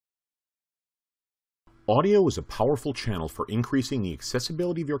Audio is a powerful channel for increasing the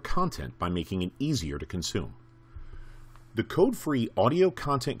accessibility of your content by making it easier to consume. The code-free audio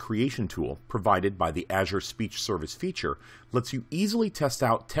content creation tool provided by the Azure Speech Service feature lets you easily test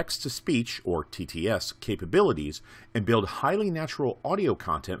out text-to-speech, or TTS, capabilities and build highly natural audio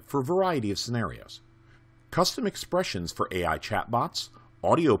content for a variety of scenarios. Custom expressions for AI chatbots,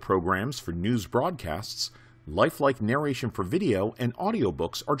 audio programs for news broadcasts, lifelike narration for video, and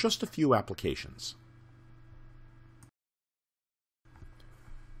audiobooks are just a few applications.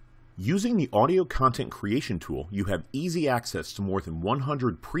 Using the audio content creation tool, you have easy access to more than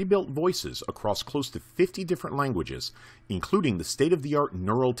 100 pre-built voices across close to 50 different languages, including the state-of-the-art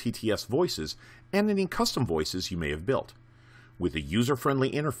neural TTS voices and any custom voices you may have built. With a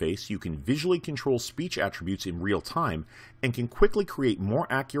user-friendly interface, you can visually control speech attributes in real time and can quickly create more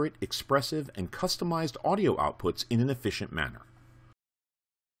accurate, expressive, and customized audio outputs in an efficient manner.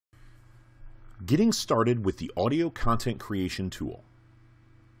 Getting started with the audio content creation tool.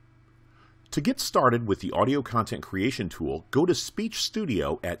 To get started with the audio content creation tool, go to Speech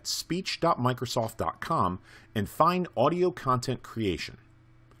Studio at speech.microsoft.com and find Audio Content Creation.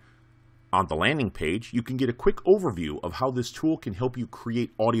 On the landing page, you can get a quick overview of how this tool can help you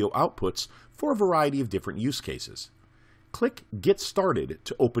create audio outputs for a variety of different use cases. Click Get Started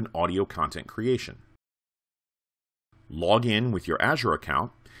to open Audio Content Creation. Log in with your Azure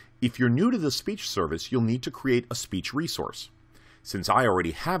account. If you're new to the speech service, you'll need to create a speech resource. Since I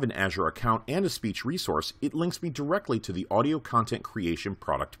already have an Azure account and a speech resource, it links me directly to the Audio Content Creation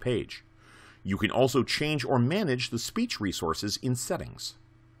product page. You can also change or manage the speech resources in Settings.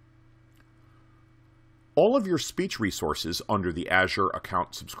 All of your speech resources under the Azure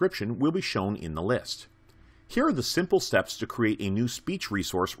account subscription will be shown in the list. Here are the simple steps to create a new speech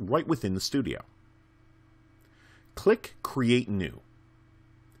resource right within the studio. Click Create New.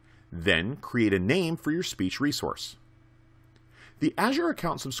 Then create a name for your speech resource. The Azure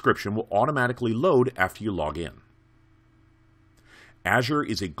account subscription will automatically load after you log in. Azure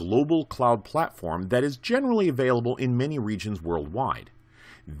is a global cloud platform that is generally available in many regions worldwide.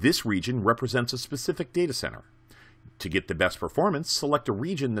 This region represents a specific data center. To get the best performance, select a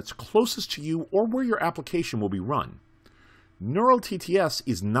region that's closest to you or where your application will be run. Neural TTS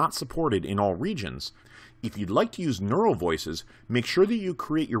is not supported in all regions. If you'd like to use neural voices, make sure that you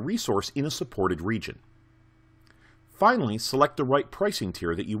create your resource in a supported region. Finally, select the right pricing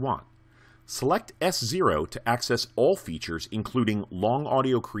tier that you want. Select S0 to access all features, including long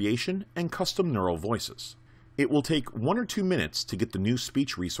audio creation and custom neural voices. It will take 1 or 2 minutes to get the new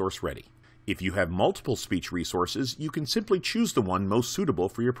speech resource ready. If you have multiple speech resources, you can simply choose the one most suitable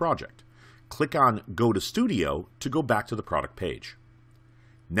for your project. Click on Go to Studio to go back to the product page.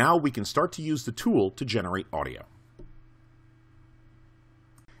 Now we can start to use the tool to generate audio.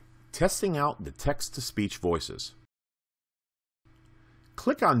 Testing out the text-to-speech voices.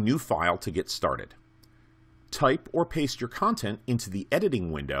 Click on New File to get started. Type or paste your content into the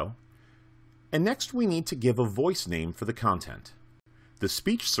editing window, and next we need to give a voice name for the content. The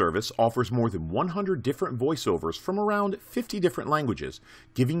speech service offers more than 100 different voiceovers from around 50 different languages,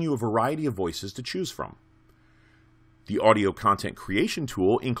 giving you a variety of voices to choose from. The audio content creation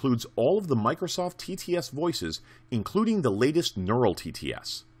tool includes all of the Microsoft TTS voices, including the latest neural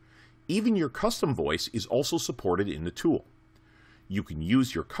TTS. Even your custom voice is also supported in the tool. You can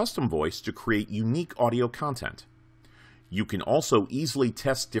use your custom voice to create unique audio content. You can also easily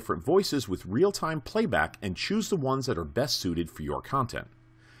test different voices with real-time playback and choose the ones that are best suited for your content.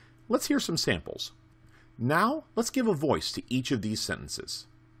 Let's hear some samples. Now, let's give a voice to each of these sentences.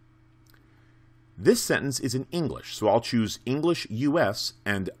 This sentence is in English, so I'll choose English US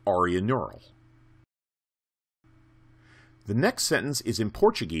and Aria Neural. The next sentence is in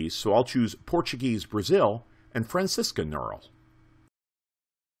Portuguese, so I'll choose Portuguese Brazil and Francisca Neural.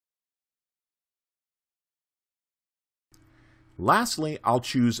 Lastly, I'll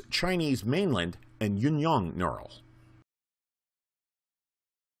choose Chinese Mainland and Yunyang Neural.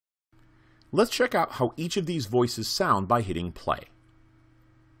 Let's check out how each of these voices sound by hitting play.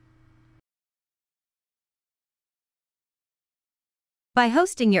 By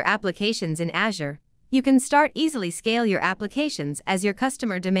hosting your applications in Azure, you can start easily scale your applications as your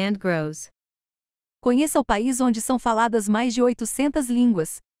customer demand grows. Conheça o país onde são faladas mais de 800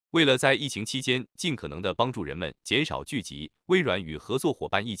 línguas. 为了在疫情期间尽可能地帮助人们减少聚集，微软与合作伙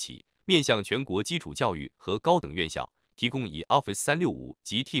伴一起，面向全国基础教育和高等院校，提供以 Office 365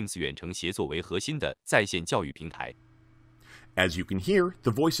及 Teams 远程协作为核心的在线教育平台。As you can hear,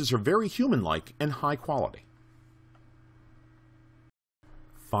 the voices are very human-like and high quality.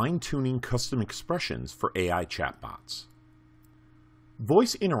 Fine-tuning custom expressions for AI chatbots.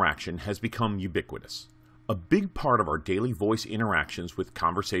 Voice interaction has become ubiquitous. A big part of our daily voice interactions with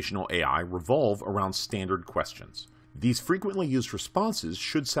conversational AI revolve around standard questions. These frequently used responses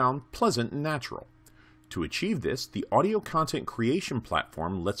should sound pleasant and natural. To achieve this, the audio content creation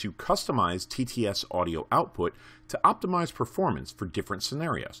platform lets you customize TTS audio output to optimize performance for different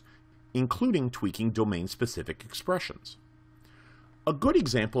scenarios, including tweaking domain-specific expressions. A good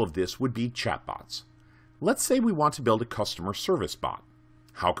example of this would be chatbots. Let's say we want to build a customer service bot.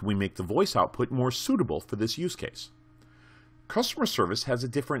 How can we make the voice output more suitable for this use case? Customer service has a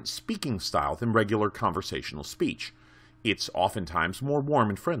different speaking style than regular conversational speech. It's oftentimes more warm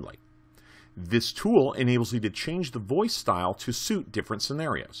and friendly. This tool enables you to change the voice style to suit different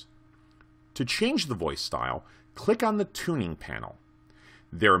scenarios. To change the voice style, click on the Tuning panel.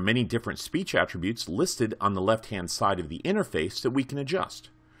 There are many different speech attributes listed on the left-hand side of the interface that we can adjust.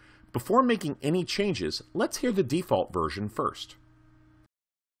 Before making any changes, let's hear the default version first.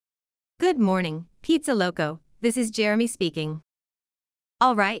 Good morning, Pizza Loco. This is Jeremy speaking.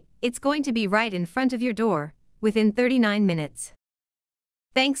 All right, it's going to be right in front of your door, within 39 minutes.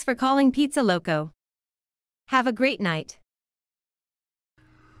 Thanks for calling Pizza Loco. Have a great night.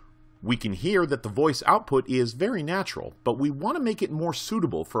 We can hear that the voice output is very natural, but we want to make it more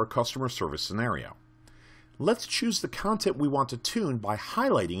suitable for a customer service scenario. Let's choose the content we want to tune by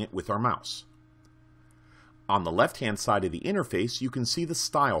highlighting it with our mouse. On the left-hand side of the interface, you can see the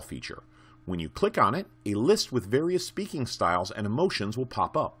Style feature. When you click on it, a list with various speaking styles and emotions will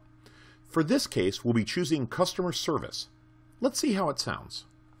pop up. For this case, we'll be choosing Customer Service. Let's see how it sounds.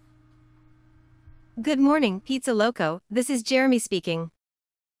 Good morning, Pizza Loco. This is Jeremy speaking.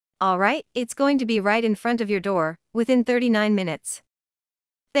 All right, it's going to be right in front of your door, within 39 minutes.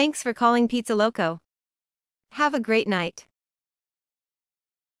 Thanks for calling Pizza Loco. Have a great night.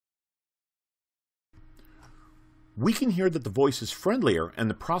 We can hear that the voice is friendlier and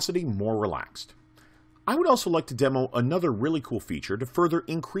the prosody more relaxed. I would also like to demo another really cool feature to further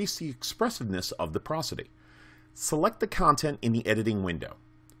increase the expressiveness of the prosody. Select the content in the editing window.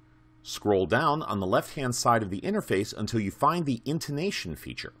 Scroll down on the left-hand side of the interface until you find the intonation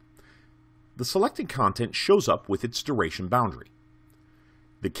feature. The selected content shows up with its duration boundary.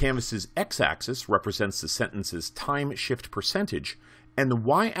 The canvas's x-axis represents the sentence's time shift percentage, and the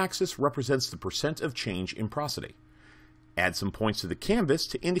y-axis represents the percent of change in prosody. Add some points to the canvas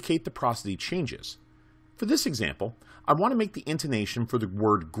to indicate the prosody changes. For this example, I want to make the intonation for the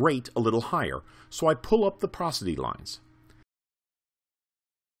word great a little higher, so I pull up the prosody lines.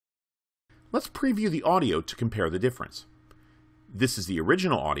 Let's preview the audio to compare the difference. This is the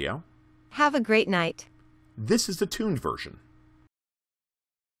original audio. Have a great night. This is the tuned version.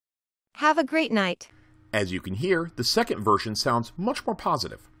 Have a great night. As you can hear, the second version sounds much more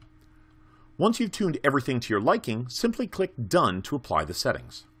positive. Once you've tuned everything to your liking, simply click Done to apply the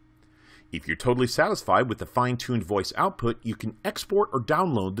settings. If you're totally satisfied with the fine-tuned voice output, you can export or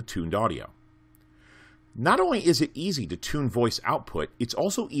download the tuned audio. Not only is it easy to tune voice output, it's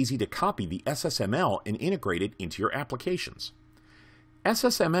also easy to copy the SSML and integrate it into your applications.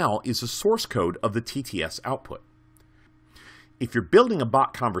 SSML is the source code of the TTS output. If you're building a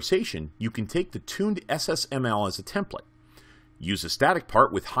bot conversation, you can take the tuned SSML as a template. Use a static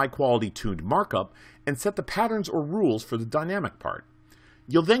part with high-quality tuned markup and set the patterns or rules for the dynamic part.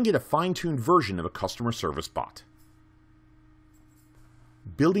 You'll then get a fine-tuned version of a customer service bot.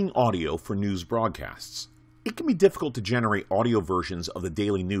 Building audio for news broadcasts. It can be difficult to generate audio versions of the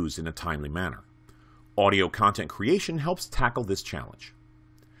daily news in a timely manner. Audio content creation helps tackle this challenge.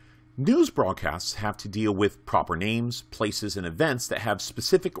 News broadcasts have to deal with proper names, places, and events that have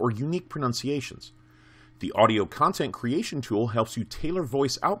specific or unique pronunciations. The audio content creation tool helps you tailor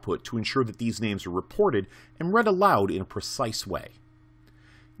voice output to ensure that these names are reported and read aloud in a precise way.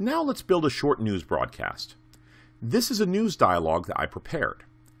 Now let's build a short news broadcast. This is a news dialogue that I prepared.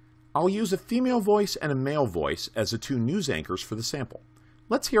 I'll use a female voice and a male voice as the two news anchors for the sample.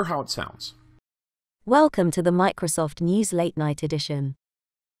 Let's hear how it sounds. Welcome to the Microsoft News Late Night Edition.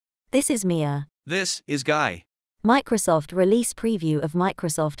 This is Mia. This is Guy. Microsoft release preview of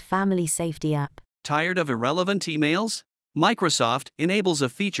Microsoft Family Safety app. Tired of irrelevant emails? Microsoft enables a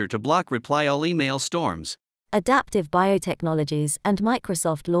feature to block reply all email storms. Adaptive Biotechnologies and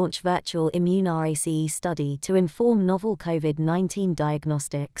Microsoft launch virtual immunoRACE study to inform novel COVID-19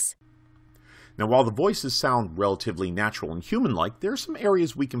 diagnostics. Now, while the voices sound relatively natural and human-like, there are some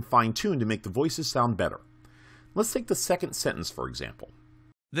areas we can fine-tune to make the voices sound better. Let's take the second sentence, for example.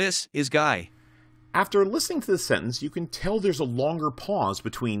 This is Guy. After listening to the sentence, you can tell there's a longer pause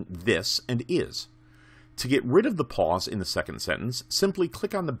between this and is. To get rid of the pause in the second sentence, simply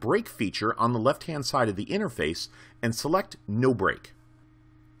click on the break feature on the left-hand side of the interface and select No Break.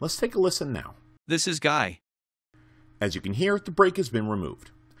 Let's take a listen now. This is Guy. As you can hear, the break has been removed.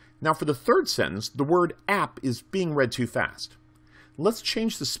 Now for the third sentence, the word app is being read too fast. Let's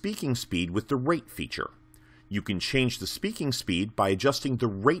change the speaking speed with the rate feature. You can change the speaking speed by adjusting the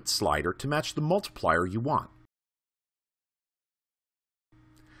rate slider to match the multiplier you want.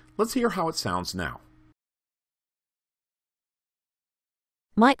 Let's hear how it sounds now.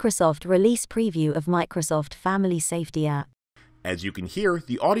 Microsoft release preview of Microsoft Family Safety app. As you can hear,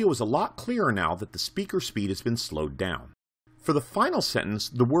 the audio is a lot clearer now that the speaker speed has been slowed down. For the final sentence,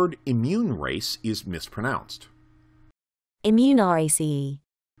 the word immune race is mispronounced. Immune RACE.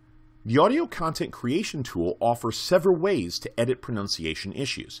 The audio content creation tool offers several ways to edit pronunciation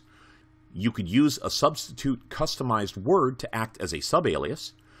issues. You could use a substitute customized word to act as a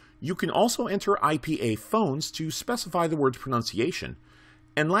subalias. You can also enter IPA phones to specify the word's pronunciation.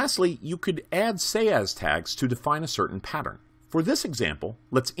 And lastly, you could add say-as tags to define a certain pattern. For this example,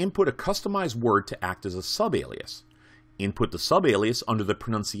 let's input a customized word to act as a subalias. Input the subalias under the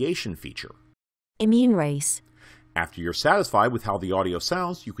pronunciation feature. Immune race. After you're satisfied with how the audio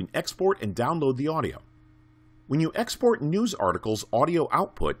sounds, you can export and download the audio. When you export news articles audio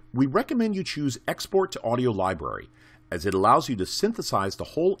output, we recommend you choose Export to Audio Library, as it allows you to synthesize the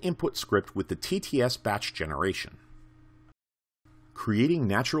whole input script with the TTS batch generation. Creating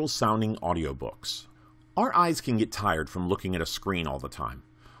natural-sounding audiobooks. Our eyes can get tired from looking at a screen all the time.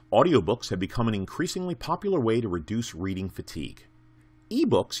 Audiobooks have become an increasingly popular way to reduce reading fatigue.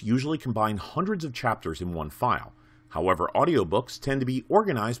 Ebooks usually combine hundreds of chapters in one file. However, audiobooks tend to be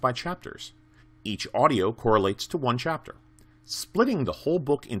organized by chapters. Each audio correlates to one chapter. Splitting the whole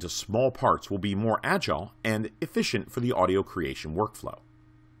book into small parts will be more agile and efficient for the audio creation workflow.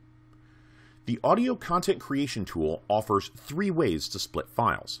 The audio content creation tool offers 3 ways to split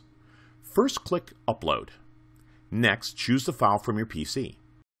files. First, click Upload. Next, choose the file from your PC.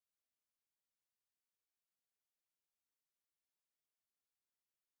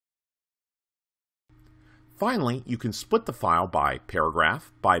 Finally, you can split the file by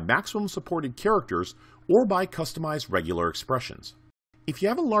paragraph, by maximum supported characters, or by customized regular expressions. If you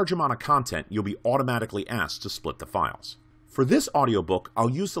have a large amount of content, you'll be automatically asked to split the files. For this audiobook, I'll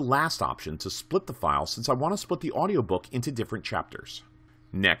use the last option to split the file since I want to split the audiobook into different chapters.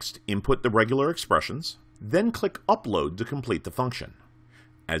 Next, input the regular expressions, then click Upload to complete the function.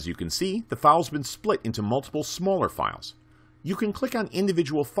 As you can see, the file's been split into multiple smaller files. You can click on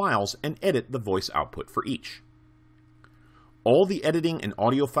individual files and edit the voice output for each. All the editing and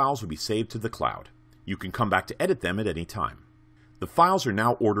audio files will be saved to the cloud. You can come back to edit them at any time. The files are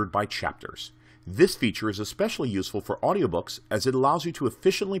now ordered by chapters. This feature is especially useful for audiobooks as it allows you to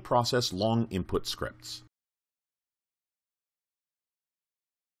efficiently process long input scripts.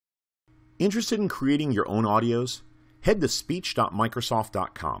 Interested in creating your own audios? Head to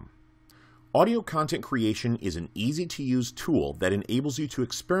speech.microsoft.com. Audio content creation is an easy-to-use tool that enables you to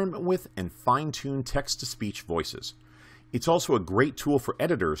experiment with and fine-tune text-to-speech voices. It's also a great tool for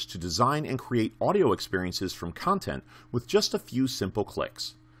editors to design and create audio experiences from content with just a few simple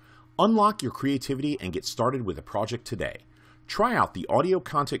clicks. Unlock your creativity and get started with a project today. Try out the audio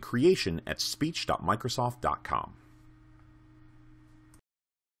content creation at speech.microsoft.com.